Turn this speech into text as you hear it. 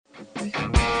Hey,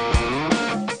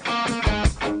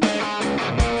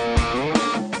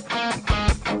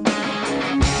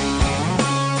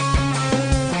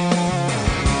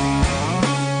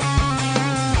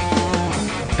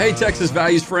 Texas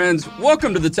Values friends.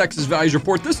 Welcome to the Texas Values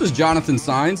Report. This is Jonathan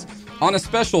Saenz on a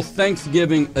special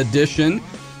Thanksgiving edition.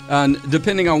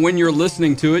 Depending on when you're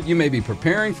listening to it, you may be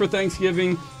preparing for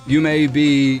Thanksgiving. You may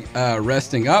be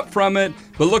resting up from it.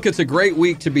 But look, it's a great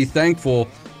week to be thankful.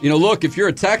 You know, look, if you're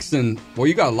a Texan, well,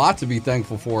 you got a lot to be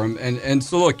thankful for. And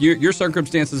so, look, your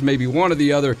circumstances may be one or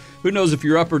the other. Who knows if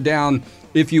you're up or down,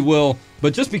 if you will.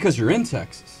 But just because you're in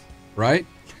Texas, right?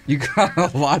 You got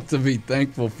a lot to be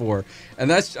thankful for. And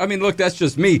that's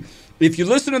just me. If you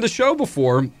listen to the show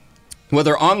before,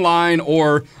 whether online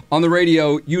or on the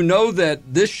radio, you know that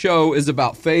this show is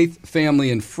about faith,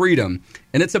 family, and freedom.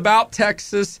 And it's about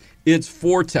Texas. It's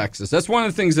for Texas. That's one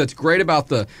of the things that's great about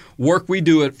the work we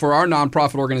do for our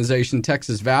nonprofit organization,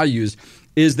 Texas Values,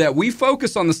 is that we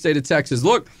focus on the state of Texas.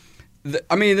 Look,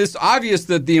 it's obvious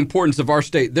that the importance of our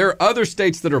state. There are other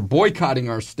states that are boycotting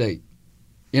our state.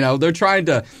 You know, they're trying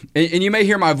to, and you may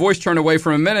hear my voice turn away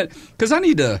for a minute because I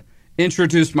need to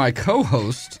introduce my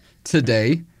co-host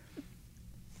today.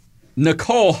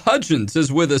 Nicole Hudgens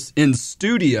is with us in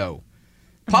studio,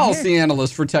 policy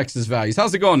analyst for Texas Values.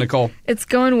 How's it going, Nicole? It's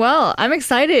going well. I'm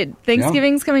excited.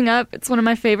 Thanksgiving's coming up. It's one of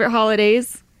my favorite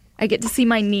holidays. I get to see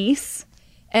my niece,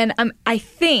 and I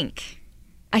think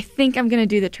I'm going to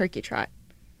do the turkey trot.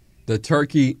 The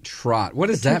turkey trot. What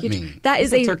does that mean? That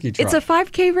is a turkey trot. It's a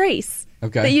 5K race.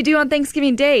 Okay. That you do on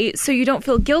Thanksgiving Day so you don't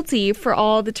feel guilty for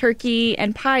all the turkey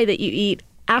and pie that you eat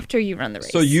after you run the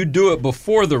race. So you do it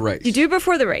before the race? You do it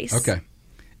before the race. Okay.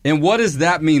 And what does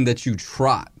that mean that you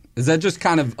trot? Is that just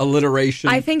kind of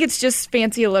alliteration? I think it's just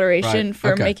fancy alliteration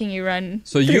for making you run.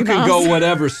 So you can go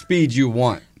whatever speed you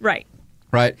want. Right.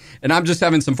 Right. And I'm just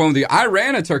having some fun with you. I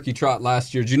ran a turkey trot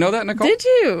last year. Did you know that, Nicole? Did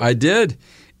you? I did.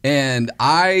 And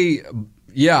I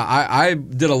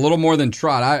did a little more than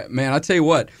trot. I tell you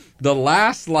what, the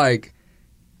last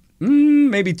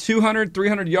maybe 200,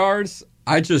 300 yards,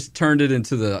 I just turned it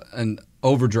into an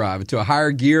overdrive, into a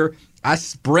higher gear. I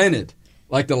sprinted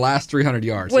like the last 300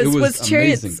 yards. It was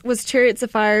amazing. Was Chariots of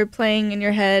Fire playing in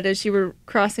your head as you were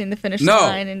crossing the finish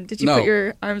line? And did you put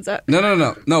your arms up?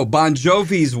 No. Bon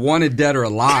Jovi's Wanted Dead or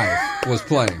Alive was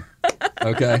playing.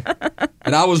 Okay?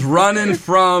 And I was running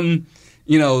from...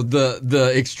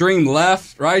 the extreme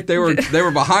left, right? They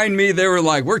were behind me. They were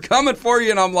like, "We're coming for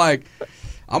you," and I'm like,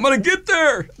 "I'm gonna get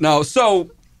there." No,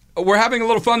 so we're having a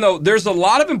little fun though. There's a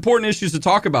lot of important issues to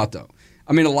talk about though.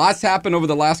 I mean, a lot's happened over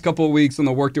the last couple of weeks on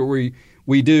the work that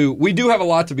we do. We do have a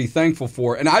lot to be thankful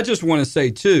for, and I just want to say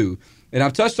too, and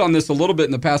I've touched on this a little bit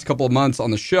in the past couple of months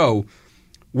on the show.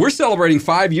 We're celebrating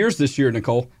 5 years this year,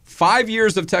 Nicole. 5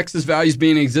 years of Texas Values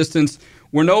being in existence.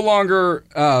 We're no longer,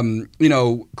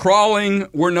 crawling.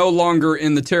 We're no longer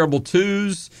in the terrible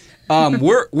twos.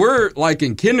 We're like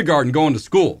in kindergarten going to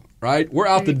school, right? We're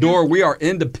out the door. We are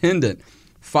independent.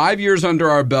 5 years under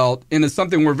our belt, and it's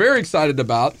something we're very excited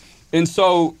about. And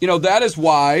so, that is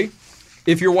why,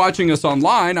 if you're watching us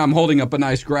online, I'm holding up a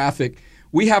nice graphic.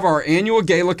 We have our annual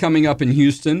gala coming up in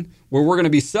Houston, where we're going to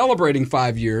be celebrating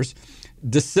 5 years.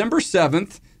 December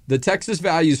 7th, the Texas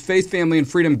Values Faith, Family, and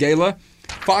Freedom Gala.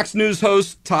 Fox News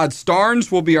host Todd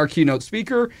Starnes will be our keynote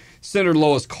speaker. Senator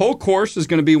Lois Kolkhorst is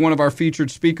going to be one of our featured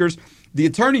speakers. The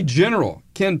Attorney General,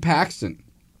 Ken Paxton,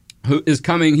 who is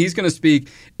coming, he's going to speak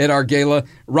at our gala.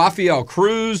 Rafael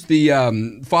Cruz, the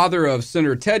father of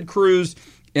Senator Ted Cruz,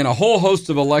 and a whole host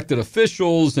of elected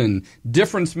officials and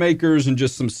difference makers and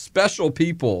just some special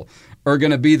people are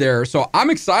going to be there. So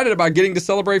I'm excited about getting to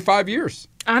celebrate 5 years.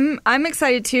 I'm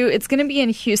excited too. It's going to be in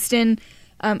Houston.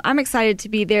 I'm excited to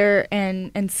be there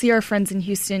and see our friends in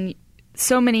Houston.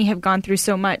 So many have gone through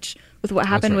so much with what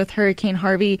happened with Hurricane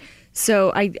Harvey.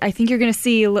 So I think you're going to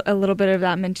see a little bit of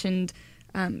that mentioned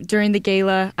during the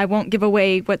gala. I won't give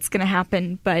away what's going to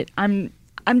happen, but I'm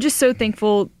just so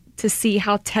thankful to see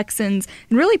how Texans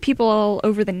and really people all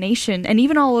over the nation and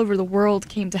even all over the world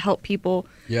came to help people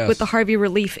with the Harvey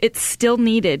relief. It's still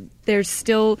needed. There's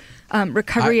still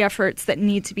recovery efforts that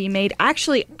need to be made.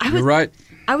 Actually,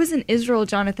 I was in Israel,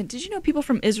 Jonathan. Did you know people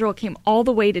from Israel came all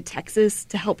the way to Texas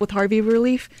to help with Harvey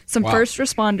relief? Some first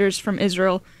responders from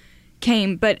Israel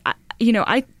came. But,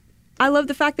 I love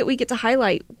the fact that we get to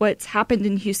highlight what's happened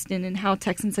in Houston and how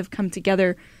Texans have come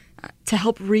together to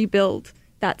help rebuild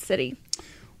that city.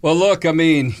 Well, look,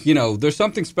 there's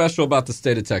something special about the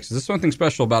state of Texas. There's something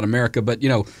special about America. But,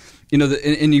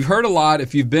 and you've heard a lot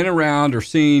if you've been around or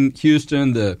seen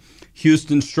Houston, the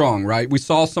Houston Strong, right? We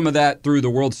saw some of that through the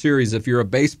World Series if you're a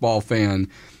baseball fan.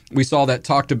 we saw that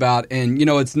talked about. And, you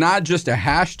know, it's not just a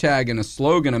hashtag and a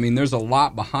slogan. I mean, there's a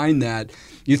lot behind that.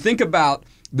 You think about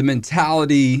the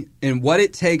mentality and what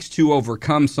it takes to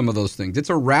overcome some of those things. It's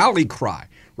a rally cry,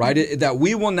 right? That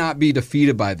we will not be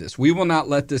defeated by this. We will not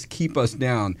let this keep us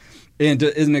down. And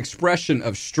is an expression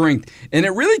of strength. And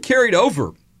it really carried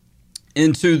over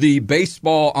onto the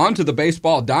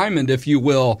baseball diamond, if you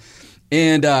will.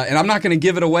 And I'm not going to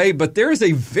give it away, but there is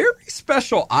a very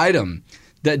special item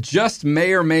that just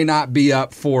may or may not be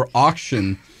up for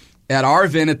auction at our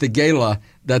event at the gala.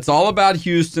 That's all about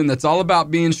Houston. That's all about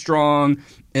being strong.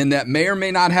 And that may or may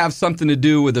not have something to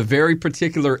do with a very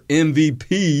particular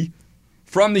MVP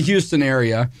from the Houston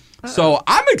area. So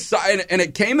I'm excited, and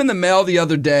it came in the mail the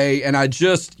other day, and I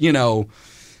just, so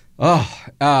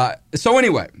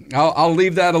anyway, I'll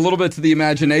leave that a little bit to the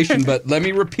imagination, but let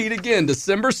me repeat again,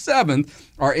 December 7th,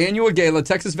 our annual gala,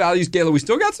 Texas Values Gala. We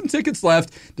still got some tickets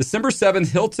left. December 7th,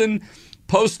 Hilton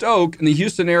Post Oak in the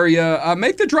Houston area.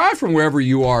 Make the drive from wherever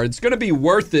you are. It's going to be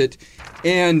worth it.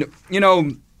 And,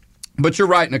 but you're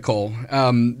right, Nicole.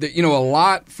 A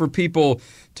lot for people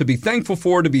to be thankful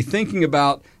for, to be thinking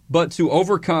about, but to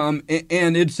overcome,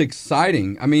 and it's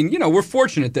exciting. I mean, we're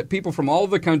fortunate that people from all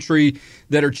over the country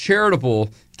that are charitable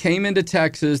came into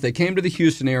Texas. They came to the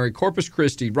Houston area, Corpus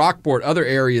Christi, Rockport, other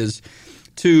areas,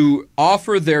 to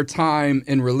offer their time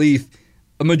and relief.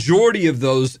 A majority of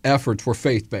those efforts were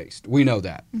faith-based. We know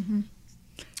that. Mm-hmm.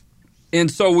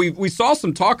 And so we saw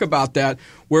some talk about that,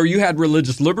 where you had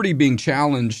religious liberty being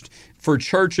challenged for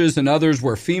churches and others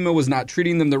where FEMA was not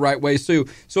treating them the right way. So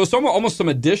it's almost some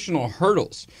additional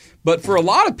hurdles. But for a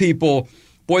lot of people,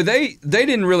 boy, they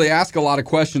didn't really ask a lot of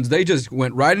questions. They just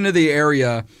went right into the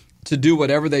area to do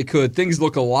whatever they could. Things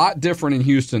look a lot different in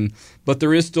Houston, but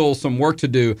there is still some work to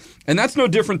do. And that's no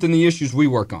different than the issues we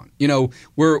work on.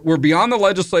 We're beyond the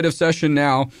legislative session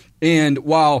now, and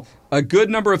while a good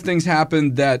number of things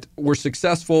happened that were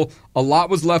successful, a lot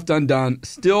was left undone.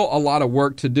 Still a lot of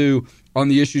work to do on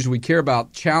the issues we care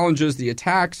about, challenges, the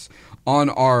attacks on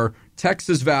our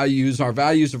Texas values, our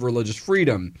values of religious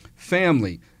freedom,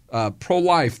 family,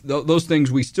 pro-life, those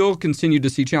things we still continue to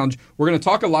see challenge. We're going to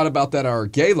talk a lot about that at our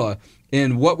gala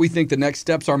and what we think the next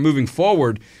steps are moving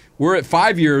forward. We're at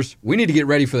 5 years. We need to get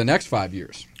ready for the next 5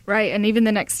 years. Right, and even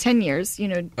the next 10 years.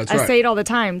 That's I right. say it all the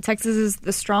time. Texas is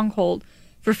the stronghold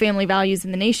for family values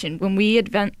in the nation. When we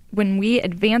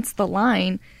advance the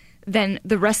line, then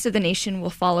the rest of the nation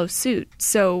will follow suit.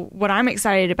 So what I'm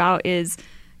excited about is,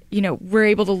 we're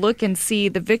able to look and see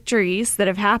the victories that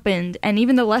have happened and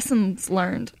even the lessons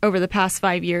learned over the past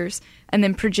 5 years, and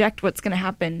then project what's going to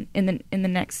happen in the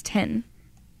next 10.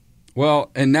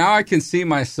 Well, and now I can see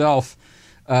myself,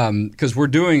 because we're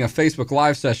doing a Facebook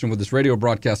Live session with this radio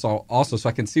broadcast also, so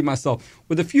I can see myself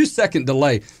with a few second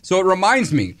delay. So it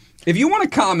reminds me, if you want to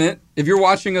comment, if you're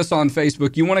watching us on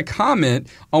Facebook, you want to comment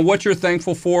on what you're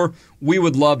thankful for, we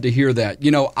would love to hear that.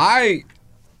 I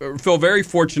feel very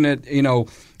fortunate.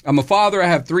 I'm a father. I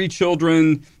have 3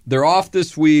 children. They're off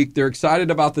this week. They're excited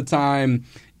about the time,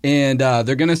 and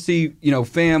they're going to see,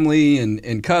 family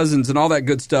and cousins and all that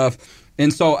good stuff.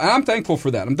 And so I'm thankful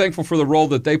for that. I'm thankful for the role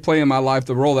that they play in my life,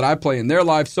 the role that I play in their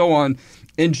life, so on.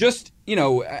 And just,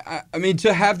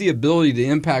 to have the ability to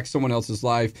impact someone else's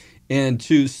life and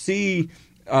to see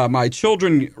my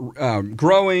children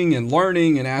growing and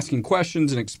learning and asking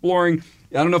questions and exploring.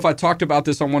 I don't know if I talked about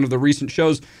this on one of the recent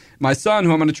shows. My son,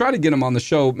 who I'm going to try to get him on the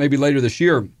show maybe later this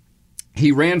year,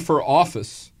 he ran for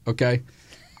office, okay?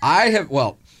 I've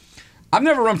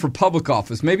never run for public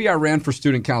office. Maybe I ran for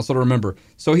student council, I don't remember.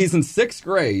 So he's in 6th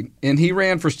grade, and he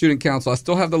ran for student council. I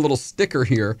still have the little sticker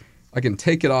here. I can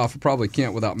take it off. I probably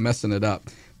can't without messing it up.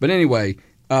 But anyway,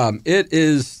 it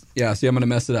is – I'm going to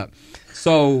mess it up.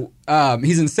 So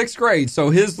he's in 6th grade, so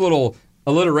his little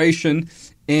alliteration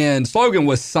and slogan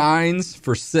was Signs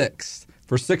for Sixth,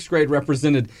 for 6th grade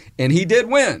represented, and he did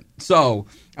win. So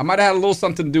I might have had a little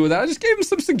something to do with that. I just gave him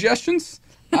some suggestions.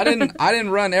 I didn't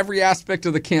run every aspect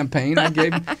of the campaign. I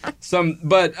gave some,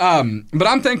 but I'm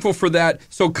thankful for that.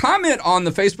 So comment on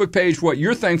the Facebook page what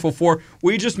you're thankful for.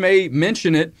 We just may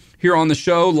mention it here on the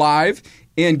show live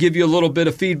and give you a little bit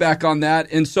of feedback on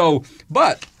that. And so,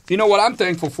 but you know what I'm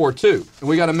thankful for too? And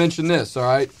we got to mention this, all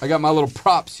right? I got my little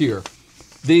props here.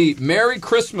 The Merry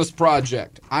Christmas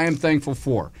Project I am thankful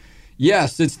for.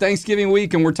 Yes, it's Thanksgiving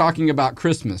week and we're talking about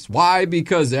Christmas. Why?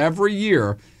 Because every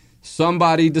year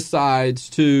somebody decides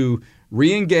to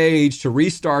re-engage, to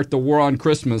restart the war on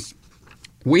Christmas.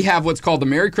 We have what's called the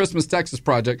Merry Christmas Texas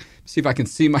Project. See if I can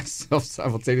see myself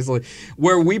simultaneously.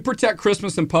 Where we protect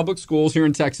Christmas in public schools here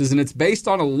in Texas, and it's based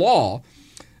on a law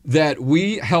that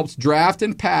we helped draft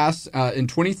and pass in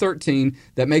 2013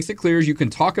 that makes it clear you can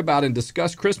talk about and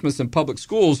discuss Christmas in public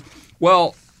schools.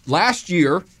 Well, last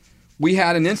year we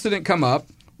had an incident come up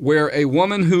where a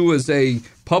woman who was a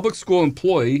public school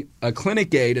employee, a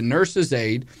clinic aide, a nurse's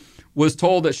aide, was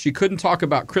told that she couldn't talk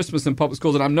about Christmas in public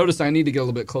schools. And I've noticed I need to get a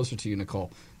little bit closer to you,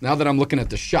 Nicole, now that I'm looking at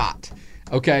the shot.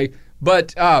 Okay?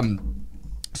 But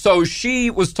so she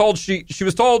was told she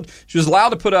was allowed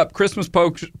to put up Christmas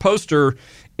poster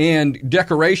and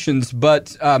decorations,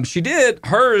 but she did.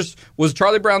 Hers was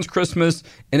Charlie Brown's Christmas,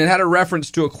 and it had a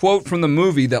reference to a quote from the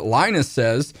movie that Linus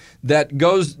says that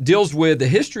deals with the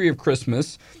history of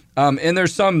Christmas. And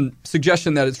there's some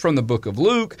suggestion that it's from the book of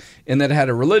Luke and that it had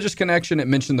a religious connection. It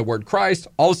mentioned the word Christ.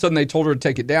 All of a sudden, they told her to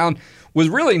take it down. Was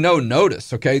really no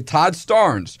notice, okay? Todd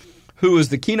Starnes, who is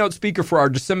the keynote speaker for our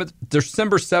December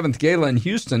 7th gala in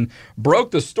Houston,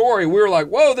 broke the story. We were like,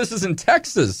 whoa, this is in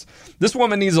Texas. This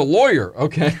woman needs a lawyer,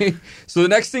 okay? So the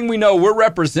next thing we know, we're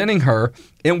representing her,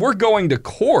 and we're going to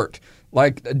court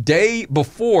like a day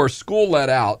before school let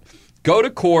out. Go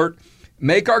to court,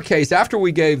 make our case after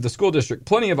we gave the school district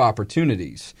plenty of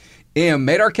opportunities, and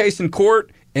made our case in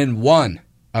court and won,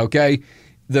 okay?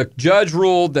 The judge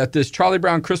ruled that this Charlie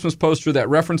Brown Christmas poster that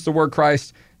referenced the word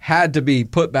Christ had to be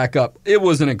put back up. It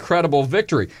was an incredible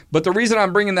victory. But the reason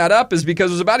I'm bringing that up is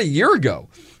because it was about a year ago.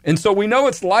 And so we know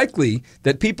it's likely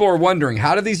that people are wondering,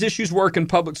 how do these issues work in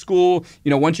public school?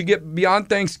 You know, once you get beyond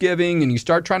Thanksgiving and you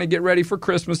start trying to get ready for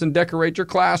Christmas and decorate your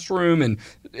classroom and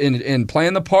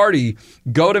plan the party,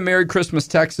 go to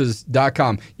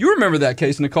MerryChristmasTexas.com. You remember that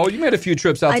case, Nicole. You made a few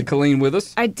trips out to Killeen with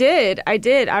us. I did.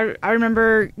 I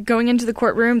remember going into the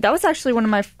courtroom. That was actually one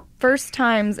of my first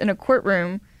times in a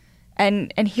courtroom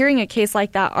and hearing a case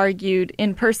like that argued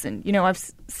in person. You know, I've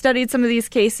studied some of these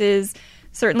cases.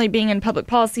 Certainly being in public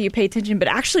policy, you pay attention, but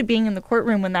actually being in the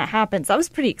courtroom when that happens, that was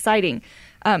pretty exciting.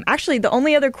 Actually, the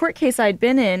only other court case I'd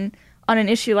been in on an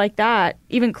issue like that,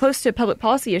 even close to a public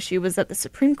policy issue, was at the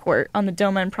Supreme Court on the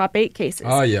DOMA and Prop 8 cases.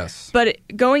 Oh, yes. But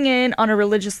going in on a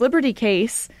religious liberty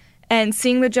case and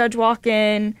seeing the judge walk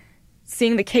in,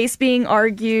 seeing the case being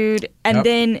argued, and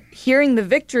then hearing the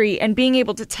victory and being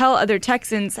able to tell other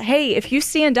Texans, hey, if you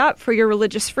stand up for your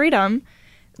religious freedom,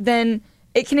 then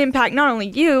it can impact not only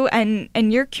you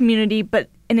and your community, but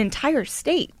an entire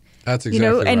state. That's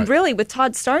exactly right. And really, with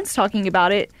Todd Starnes talking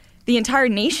about it, the entire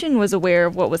nation was aware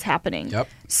of what was happening. Yep.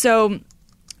 So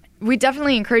we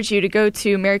definitely encourage you to go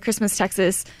to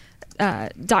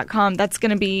MerryChristmasTexas.com. That's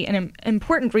going to be an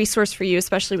important resource for you,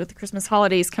 especially with the Christmas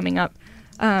holidays coming up.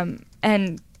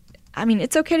 And I mean,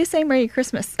 it's okay to say Merry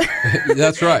Christmas.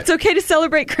 That's right. It's okay to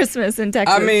celebrate Christmas in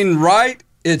Texas. I mean, right?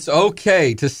 It's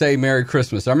okay to say Merry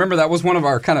Christmas. I remember that was one of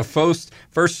our kind of first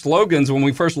slogans when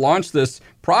we first launched this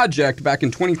project back in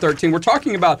 2013. We're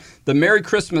talking about the Merry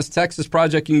Christmas Texas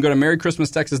project. You can go to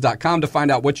MerryChristmasTexas.com to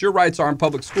find out what your rights are in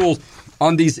public schools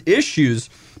on these issues.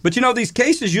 But, you know, these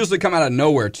cases usually come out of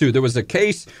nowhere, too. There was a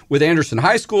case with Anderson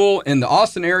High School in the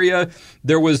Austin area.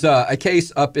 There was a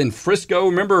case up in Frisco.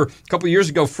 Remember, a couple years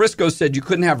ago, Frisco said you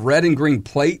couldn't have red and green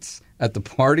plates at the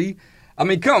party. I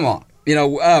mean, come on. You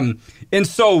know, and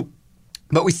so,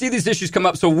 but we see these issues come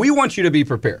up, so we want you to be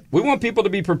prepared. We want people to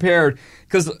be prepared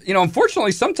because, you know,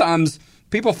 unfortunately, sometimes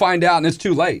people find out and it's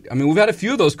too late. I mean, we've had a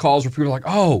few of those calls where people are like,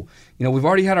 oh, you know, we've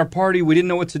already had our party. We didn't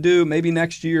know what to do. Maybe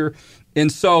next year.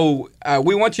 And so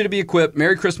we want you to be equipped.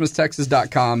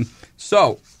 MerryChristmasTexas.com.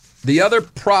 So the other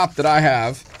prop that I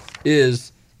have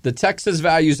is the Texas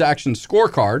Values Action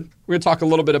Scorecard. We're going to talk a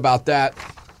little bit about that.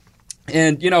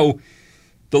 And, you know,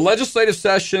 the legislative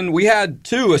session, we had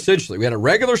two, essentially. We had a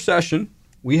regular session.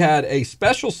 We had a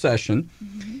special session.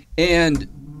 Mm-hmm.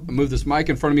 And I'll move this mic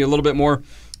in front of me a little bit more.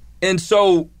 And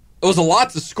so it was a lot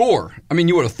to score. I mean,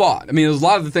 you would have thought. I mean, it was a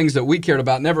lot of the things that we cared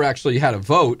about never actually had a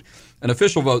vote, an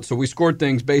official vote. So we scored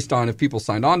things based on if people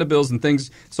signed on to bills and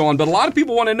things, so on. But a lot of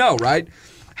people want to know, right?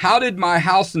 How did my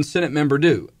House and Senate member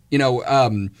do? You know,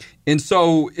 and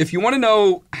so if you want to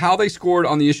know how they scored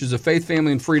on the issues of faith,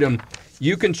 family, and freedom,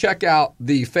 you can check out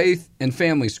the Faith and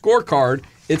Family Scorecard.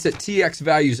 It's at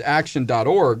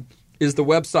txvaluesaction.org is the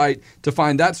website to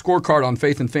find that scorecard on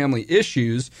faith and family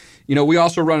issues. You know, we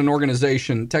also run an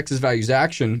organization, Texas Values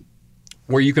Action,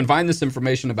 where you can find this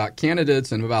information about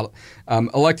candidates and about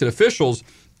elected officials.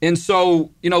 And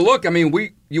so, you know, look, I mean,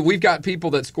 we've got people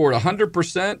that scored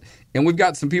 100%, and we've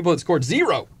got some people that scored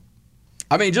 0.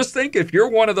 I mean, just think if you're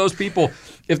one of those people,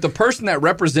 if the person that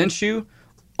represents you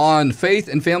on faith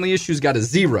and family issues got a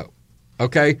 0,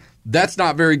 okay? That's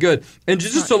not very good. And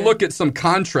just to look at some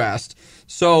contrast,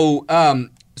 so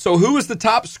who is the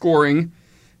top scoring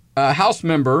House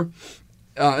member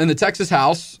in the Texas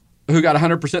House who got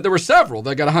 100%. There were several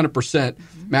that got 100%.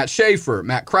 Matt Schaefer,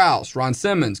 Matt Krause, Ron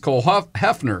Simmons, Cole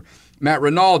Hefner, Matt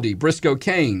Rinaldi, Briscoe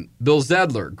Kane, Bill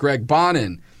Zedler, Greg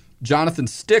Bonin, Jonathan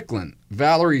Stickland,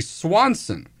 Valerie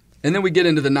Swanson. And then we get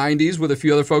into the 90s with a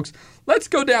few other folks. Let's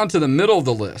go down to the middle of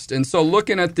the list. And so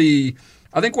looking at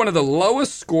I think one of the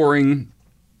lowest scoring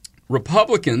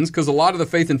Republicans, because a lot of the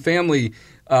Faith and Family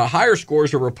higher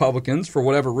scores are Republicans for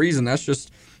whatever reason. That's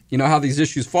just, how these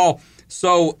issues fall.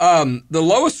 So the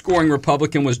lowest scoring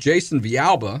Republican was Jason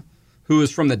Villalba, who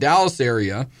is from the Dallas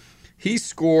area. He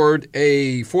scored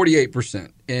a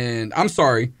 48%. And I'm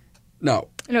sorry, no.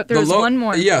 No, there was one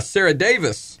more. Yes, Sarah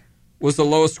Davis was the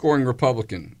lowest scoring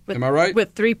Republican. Am I right?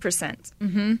 With 3%.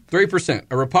 Mm-hmm. 3%.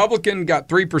 A Republican got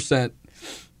 3%.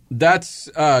 That's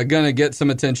going to get some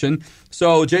attention.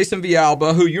 So Jason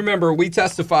Villalba, who you remember we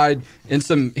testified in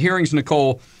some hearings,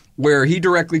 Nicole, where he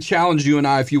directly challenged you and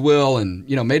I, if you will, and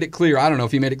made it clear. I don't know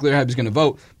if he made it clear how he was going to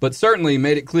vote, but certainly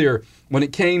made it clear when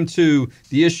it came to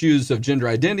the issues of gender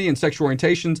identity and sexual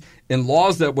orientations and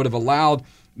laws that would have allowed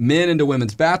men into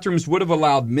women's bathrooms, would have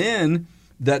allowed men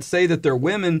that say that they're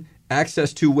women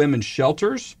access to women's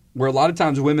shelters, where a lot of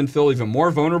times women feel even more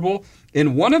vulnerable.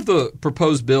 And one of the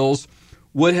proposed bills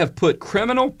would have put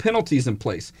criminal penalties in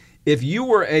place. If you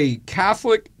were a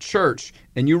Catholic church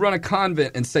and you run a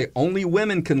convent and say only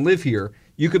women can live here,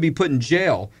 you could be put in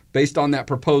jail based on that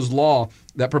proposed law,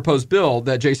 that proposed bill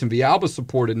that Jason Villalba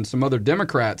supported and some other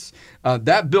Democrats.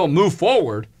 That bill moved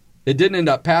forward. It didn't end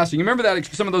up passing. You remember that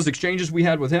some of those exchanges we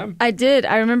had with him? I did.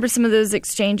 I remember some of those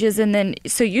exchanges. And then,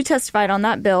 so you testified on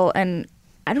that bill, and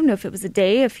I don't know if it was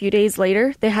a few days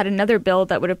later, they had another bill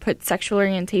that would have put sexual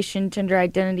orientation, gender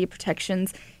identity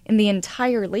protections in the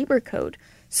entire labor code.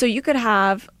 So you could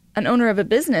have an owner of a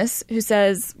business who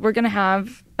says, we're going to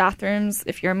have bathrooms.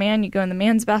 If you're a man, you go in the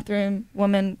man's bathroom,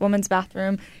 woman's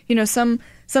bathroom. Some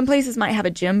places might have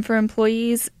a gym for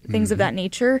employees, things of that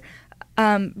nature.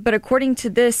 But according to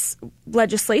this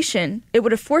legislation, it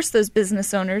would have forced those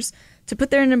business owners to put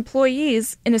their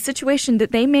employees in a situation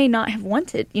that they may not have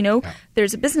wanted.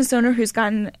 There's a business owner who's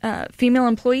gotten female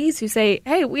employees who say,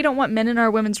 hey, we don't want men in our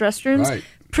women's restrooms. Right.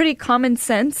 Pretty common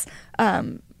sense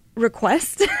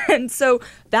request. And so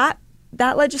that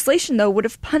legislation, though, would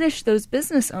have punished those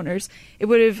business owners. It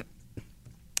would have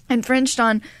infringed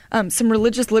on some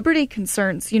religious liberty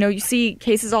concerns. You see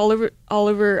cases all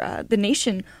over the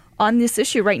nation on this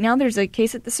issue. Right now, there's a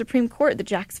case at the Supreme Court, the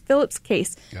Jack Phillips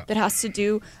case, that has to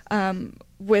do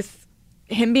with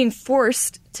him being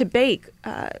forced to bake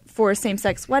for a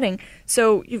same-sex wedding.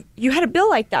 So you had a bill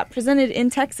like that presented in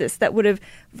Texas that would have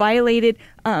violated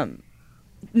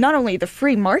not only the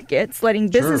free markets, letting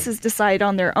businesses decide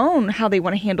on their own how they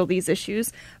want to handle these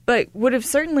issues, but would have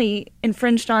certainly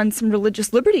infringed on some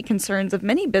religious liberty concerns of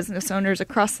many business owners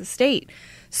across the state.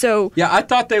 So yeah, I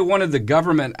thought they wanted the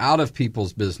government out of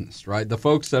people's business, right? The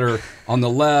folks that are on the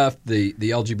left, the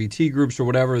LGBT groups or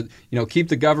whatever, keep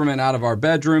the government out of our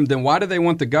bedroom. Then why do they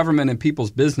want the government in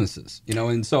people's businesses?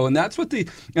 And that's what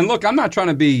and look, I'm not trying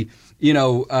to be,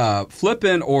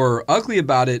 flippant or ugly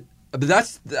about it. But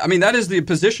that is the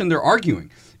position they're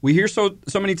arguing. We hear so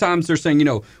many times they're saying,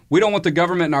 we don't want the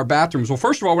government in our bathrooms. Well,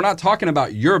 first of all, we're not talking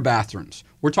about your bathrooms.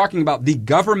 We're talking about the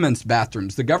government's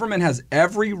bathrooms. The government has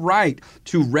every right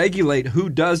to regulate who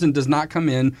does and does not come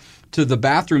in to the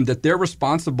bathroom that they're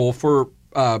responsible for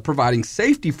providing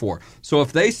safety for. So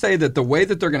if they say that the way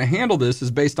that they're going to handle this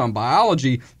is based on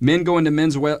biology, men go into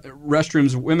men's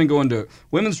restrooms, women go into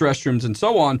women's restrooms, and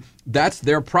so on, that's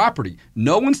their property.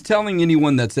 No one's telling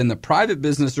anyone that's in the private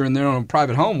business or in their own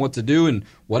private home what to do in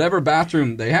whatever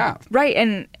bathroom they have. Right,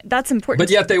 and that's important.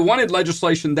 But yet they wanted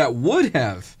legislation that would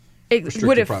have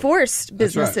forced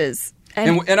businesses. Right.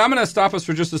 And I'm going to stop us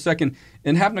for just a second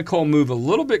and have Nicole move a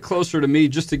little bit closer to me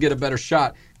just to get a better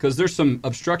shot, because there's some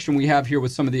obstruction we have here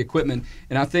with some of the equipment.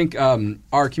 And I think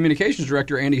our communications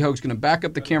director, Andy Hoag's going to back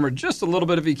up the camera just a little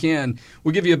bit if he can.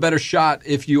 We'll give you a better shot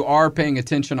if you are paying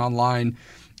attention online.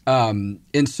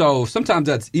 And so sometimes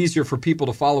that's easier for people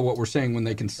to follow what we're saying when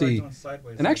they can see.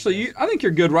 And actually, I think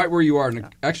you're good right where you are. Yeah.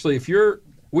 Actually,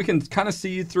 we can kind of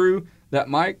see you through that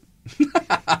mic.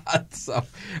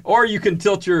 Or you can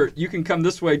you can come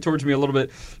this way towards me a little bit.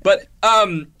 But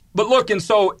look, and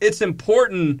so it's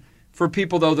important for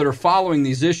people, though, that are following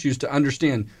these issues to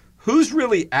understand who's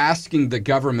really asking the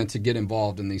government to get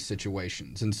involved in these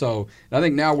situations. And so I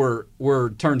think now we're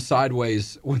turned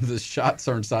sideways when the shot's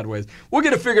turned sideways. We'll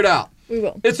get it figured out. We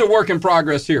will. It's a work in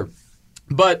progress here.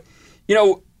 But,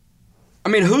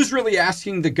 who's really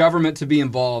asking the government to be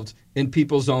involved in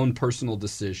people's own personal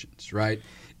decisions, right?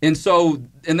 And so,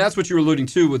 and that's what you were alluding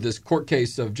to with this court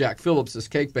case of Jack Phillips, this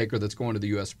cake baker that's going to the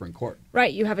U.S. Supreme Court.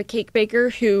 Right. You have a cake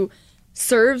baker who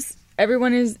serves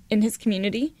everyone in his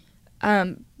community,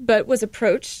 but was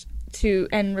approached to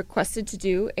and requested to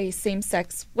do a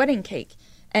same-sex wedding cake.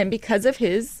 And because of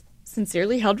his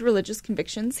sincerely held religious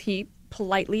convictions, he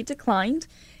politely declined.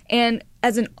 And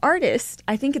as an artist,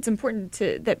 I think it's important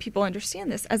that people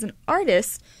understand this. As an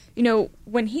artist,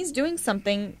 when he's doing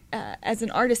something as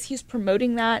an artist, he's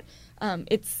promoting that.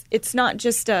 It's not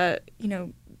just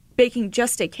baking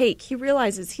just a cake. He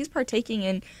realizes he's partaking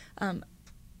in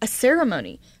a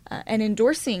ceremony and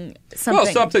endorsing something.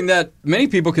 Well, something that many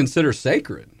people consider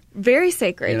sacred. Very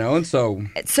sacred. And so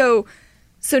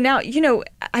now,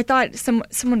 I thought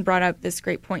someone brought up this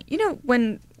great point.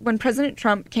 When President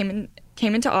Trump came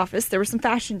into office, there were some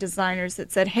fashion designers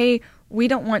that said, hey, we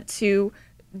don't want to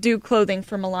do clothing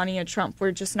for Melania Trump.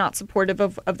 We're just not supportive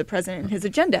of the president and his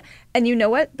agenda. And you know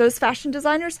what? Those fashion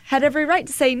designers had every right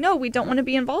to say, no, we don't want to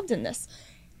be involved in this.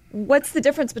 What's the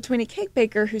difference between a cake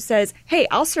baker who says, hey,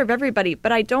 I'll serve everybody,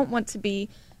 but I don't want to be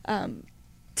a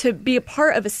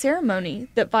part of a ceremony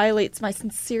that violates my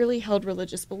sincerely held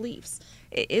religious beliefs?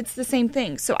 It's the same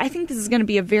thing. So I think this is going to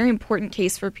be a very important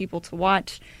case for people to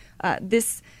watch.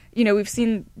 We've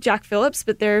seen Jack Phillips,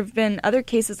 but there have been other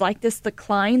cases like this, the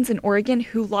Kleins in Oregon,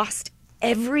 who lost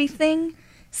everything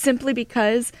simply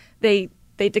because they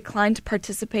declined to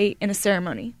participate in a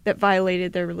ceremony that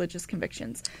violated their religious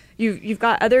convictions. You've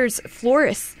got others,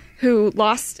 florists, who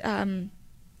lost, I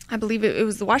believe it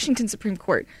was the Washington Supreme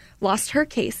Court, lost her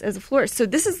case as a florist. So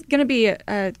this is going to be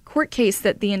a court case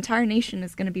that the entire nation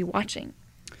is going to be watching.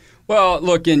 Well,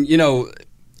 look, and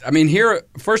here,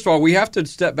 first of all, we have to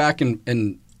step back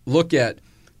and look at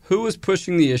who is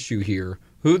pushing the issue here,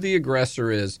 who the aggressor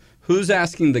is, who's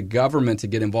asking the government to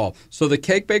get involved. So the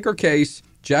cake baker case,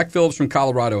 Jack Phillips from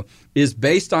Colorado, is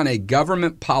based on a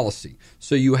government policy.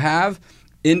 So you have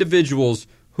individuals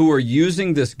who are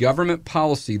using this government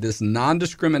policy, this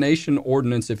non-discrimination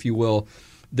ordinance, if you will.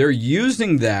 They're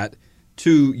using that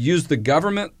to use the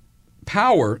government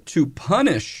power to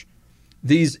punish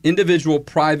these individual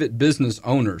private business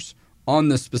owners on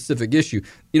this specific issue.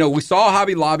 We saw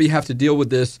Hobby Lobby have to deal with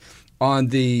this on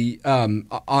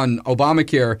on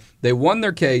Obamacare. They won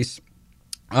their case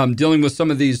dealing with some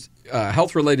of these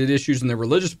health-related issues and their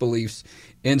religious beliefs.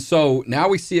 And so now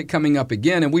we see it coming up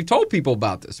again. And we've told people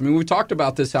about this. We've talked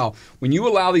about this, how when you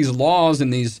allow these laws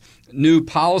and these new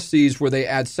policies where they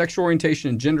add sexual orientation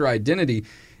and gender identity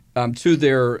to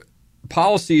their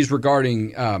policies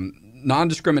regarding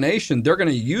non-discrimination, they're going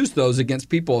to use those against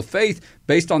people of faith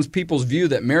based on people's view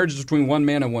that marriage is between one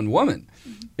man and one woman.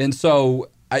 Mm-hmm. And so,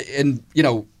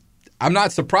 I'm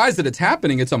not surprised that it's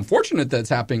happening. It's unfortunate that it's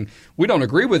happening. We don't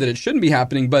agree with it. It shouldn't be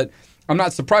happening, but I'm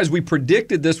not surprised. We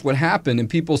predicted this would happen, and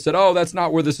people said, oh, that's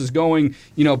not where this is going.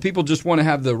 People just want to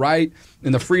have the right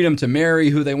and the freedom to marry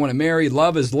who they want to marry.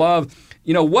 Love is love.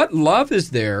 What love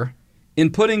is there in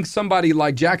putting somebody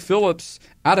like Jack Phillips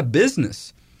out of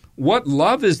business? What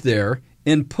love is there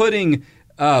in putting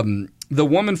the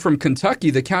woman from Kentucky,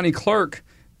 the county clerk,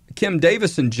 Kim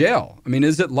Davis, in jail?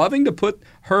 Is it loving to put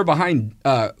her behind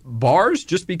bars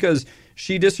just because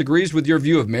she disagrees with your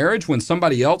view of marriage when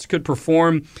somebody else could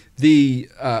perform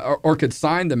or could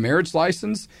sign the marriage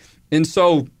license? And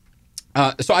so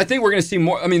I think we're going to see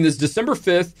more. This December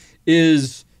 5th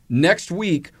is next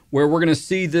week, where we're going to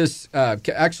see this,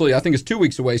 actually I think it's 2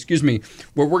 weeks away,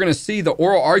 where we're going to see the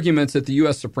oral arguments at the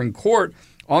U.S. Supreme Court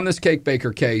on this cake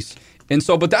baker case. And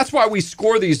so, but that's why we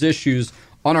score these issues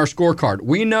on our scorecard.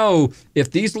 We know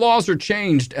if these laws are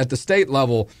changed at the state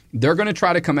level, they're going to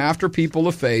try to come after people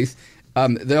of faith.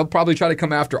 They'll probably try to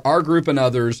come after our group and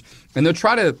others, and they'll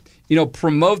try to,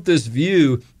 promote this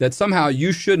view that somehow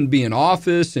you shouldn't be in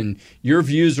office and your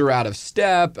views are out of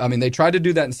step. They tried to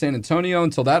do that in San Antonio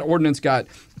until that ordinance got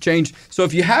changed. So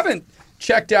if you haven't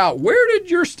checked out, where did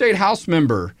your state House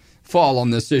member fall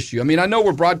on this issue? I know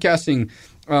we're broadcasting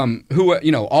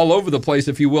all over the place,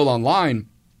 if you will, online.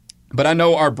 But I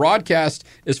know our broadcast,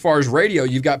 as far as radio,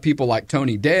 you've got people like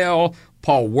Tony Dale,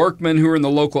 Paul Workman, who are in the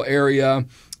local area.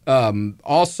 You've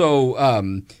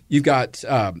got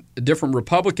different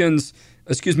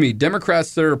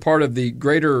Democrats that are part of the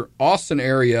greater Austin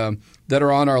area that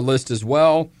are on our list as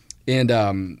well. And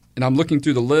I'm looking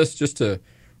through the list just to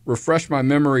refresh my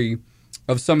memory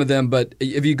of some of them. But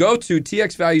if you go to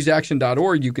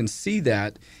txvaluesaction.org, you can see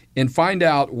that and find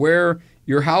out where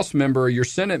your House member or your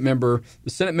Senate member, the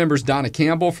Senate member is Donna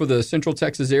Campbell for the Central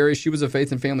Texas area. She was a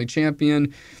faith and family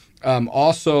champion.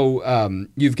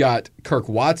 You've got Kirk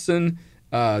Watson.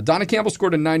 Donna Campbell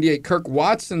scored a 98. Kirk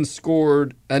Watson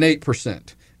scored an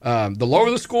 8%. The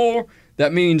lower the score,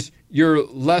 that means you're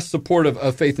less supportive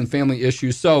of faith and family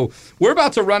issues. So we're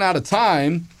about to run out of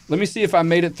time. Let me see if I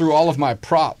made it through all of my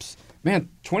props. Man,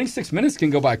 26 minutes can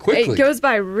go by quickly. It goes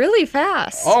by really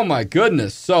fast. Oh, my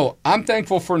goodness. So I'm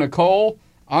thankful for Nicole.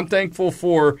 I'm thankful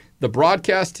for the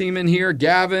broadcast team in here,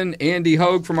 Gavin, Andy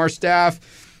Hogue from our staff.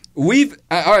 All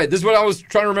right, this is what I was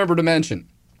trying to remember to mention.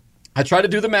 I tried to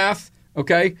do the math,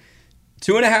 okay?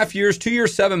 2.5 years, 2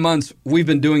 years, 7 months, we've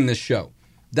been doing this show.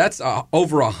 That's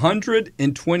over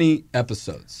 120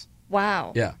 episodes.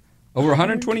 Wow. Yeah. Over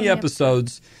 120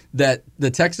 episodes that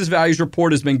the Texas Values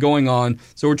Report has been going on.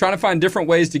 So we're trying to find different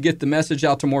ways to get the message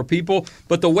out to more people.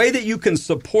 But the way that you can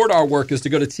support our work is to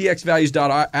go to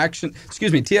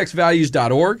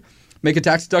txvalues.org, make a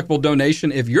tax-deductible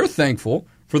donation if you're thankful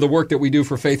for the work that we do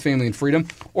for faith, family, and freedom.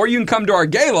 Or you can come to our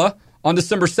gala on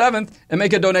December 7th and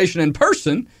make a donation in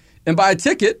person and buy a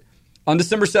ticket on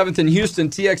December 7th in Houston,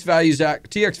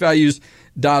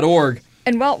 txvalues.org.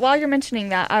 And while you're mentioning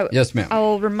that, yes, ma'am. I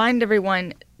will remind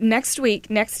everyone, next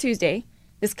Tuesday,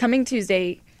 this coming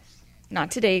Tuesday,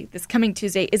 not today, this coming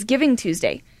Tuesday, is Giving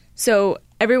Tuesday. So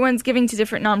everyone's giving to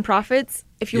different nonprofits.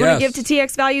 If you want to give to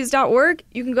txvalues.org,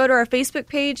 you can go to our Facebook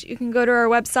page. You can go to our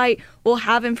website. We'll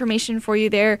have information for you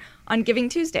there on Giving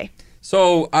Tuesday.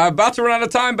 So I'm about to run out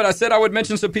of time, but I said I would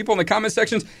mention some people in the comment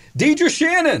sections. Deidre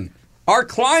Shannon, our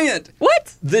client.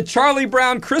 What? The Charlie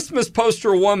Brown Christmas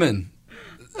poster woman.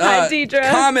 Hi,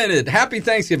 Deidre. Commented, Happy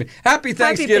Thanksgiving. Happy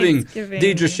Thanksgiving,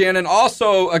 Deidre Shannon.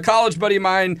 Also, a college buddy of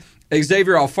mine,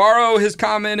 Xavier Alfaro, has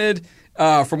commented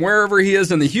from wherever he is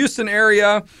in the Houston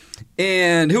area.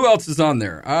 And who else is on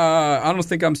there? I don't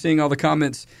think I'm seeing all the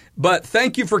comments. But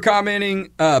thank you for commenting.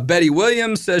 Betty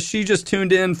Williams says she just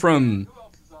tuned in from,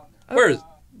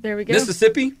 there we go.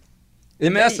 Mississippi?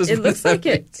 It looks like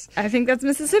it. I think that's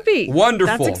Mississippi.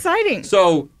 Wonderful. That's exciting.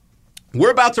 So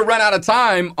we're about to run out of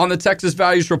time on the Texas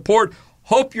Values Report.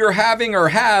 Hope you're having or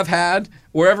have had,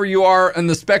 wherever you are in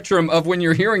the spectrum of when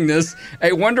you're hearing this,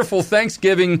 a wonderful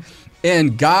Thanksgiving,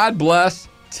 and God bless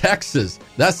Texas.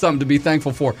 That's something to be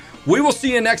thankful for. We will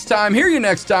see you next time, hear you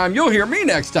next time, you'll hear me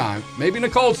next time, maybe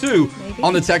Nicole too,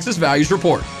 on the Texas Values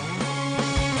Report.